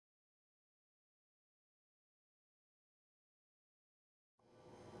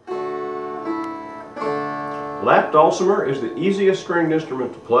Lap dulcimer is the easiest stringed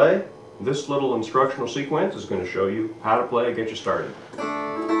instrument to play. This little instructional sequence is going to show you how to play and get you started.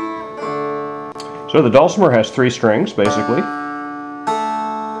 So the dulcimer has 3 strings basically.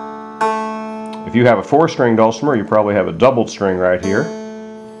 If you have a 4-string dulcimer, you probably have a doubled string right here.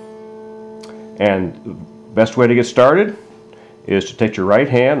 And the best way to get started is to take your right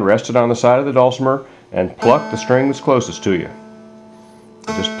hand, rest it on the side of the dulcimer, and pluck the string that's closest to you.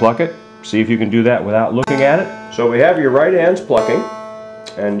 Just pluck it. See if you can do that without looking at it. So we have your right hand's plucking,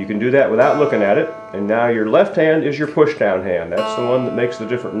 and you can do that without looking at it. And now your left hand is your push down hand. That's the one that makes the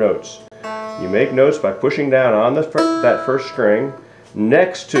different notes. You make notes by pushing down on that first string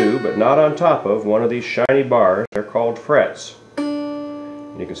next to, but not on top of, one of these shiny bars. They're called frets.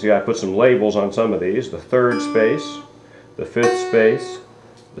 And you can see I put some labels on some of these. The 3rd space, the 5th space,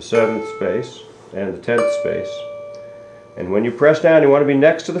 the 7th space, and the 10th space. And when you press down, you want to be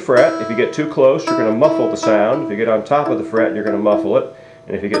next to the fret. If you get too close, you're going to muffle the sound. If you get on top of the fret, you're going to muffle it.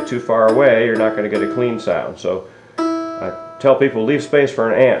 And if you get too far away, you're not going to get a clean sound. So I tell people, leave space for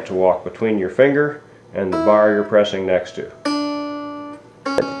an ant to walk between your finger and the bar you're pressing next to.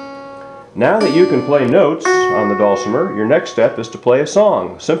 Now that you can play notes on the dulcimer, your next step is to play a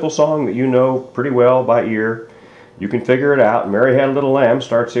song. A simple song that you know pretty well by ear. You can figure it out. Mary Had a Little Lamb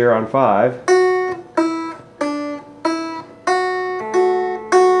starts here on 5.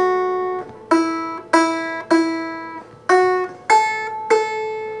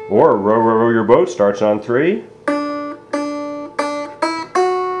 Or Row, Row, Row Your Boat starts on 3.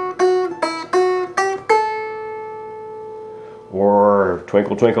 Or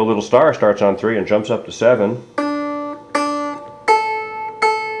Twinkle, Twinkle, Little Star starts on 3 and jumps up to 7.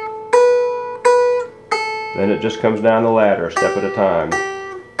 Then it just comes down the ladder a step at a time.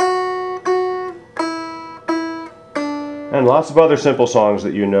 And lots of other simple songs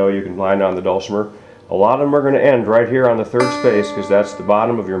that you know you can find on the dulcimer. A lot of them are going to end right here on the 3rd space because that's the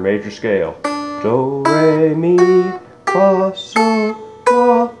bottom of your major scale. Do, re, mi, fa, sol,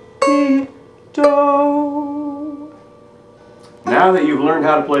 la, ti, do. Now that you've learned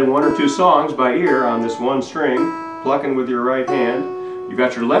how to play 1 or 2 songs by ear on this one string, plucking with your right hand, you've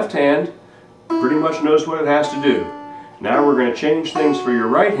got your left hand pretty much knows what it has to do. Now we're going to change things for your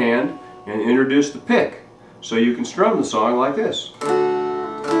right hand and introduce the pick so you can strum the song like this.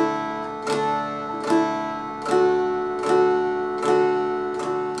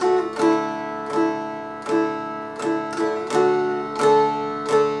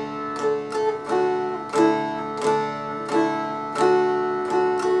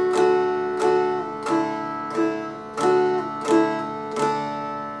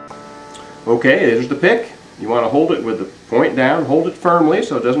 Okay, there's the pick. You want to hold it with the point down, hold it firmly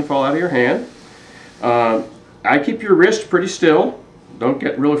so it doesn't fall out of your hand. I keep your wrist pretty still. Don't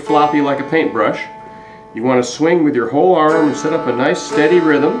get really floppy like a paintbrush. You want to swing with your whole arm and set up a nice steady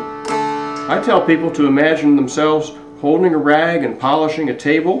rhythm. I tell people to imagine themselves holding a rag and polishing a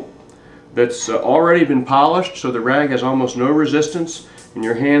table that's already been polished, so the rag has almost no resistance and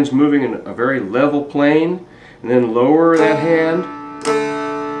your hand's moving in a very level plane. And then lower that hand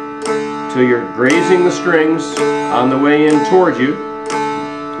till you're grazing the strings on the way in toward you.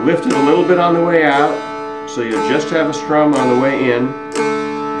 Lift it a little bit on the way out, so you just have a strum on the way in.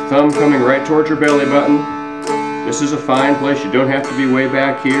 Your thumb coming right towards your belly button. This is a fine place. You don't have to be way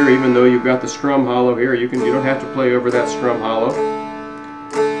back here, even though you've got the strum hollow here. You don't have to play over that strum hollow.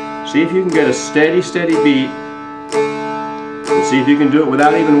 See if you can get a steady, steady beat. And see if you can do it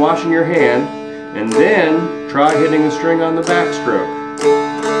without even washing your hand. And then try hitting the string on the backstroke.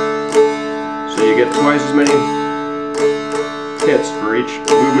 So you get twice as many hits for each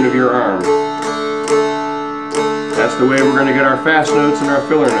movement of your arm. That's the way we're going to get our fast notes and our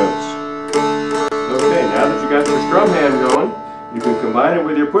filler notes. Okay, now that you got your strum hand going, you can combine it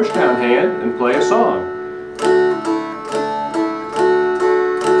with your push down hand and play a song.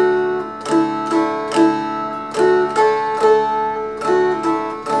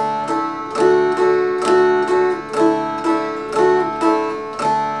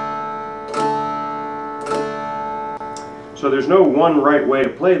 So there's no one right way to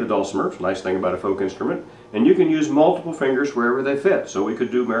play the dulcimer. It's a nice thing about a folk instrument. And you can use multiple fingers wherever they fit. So we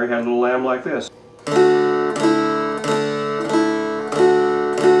could do Mary Had a Little Lamb like this.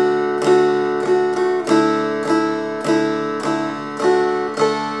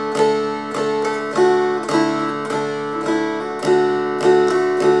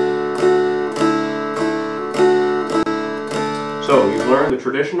 So you've learned the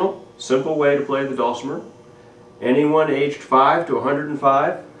traditional, simple way to play the dulcimer. Anyone aged 5 to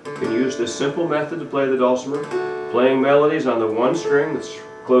 105 can use this simple method to play the dulcimer, playing melodies on the one string that's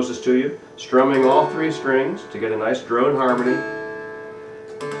closest to you, strumming all 3 strings to get a nice drone harmony.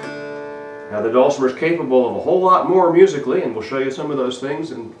 Now the dulcimer is capable of a whole lot more musically, and we'll show you some of those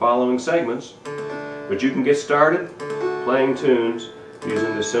things in following segments. But you can get started playing tunes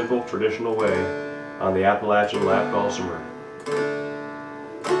using the simple traditional way on the Appalachian lap dulcimer.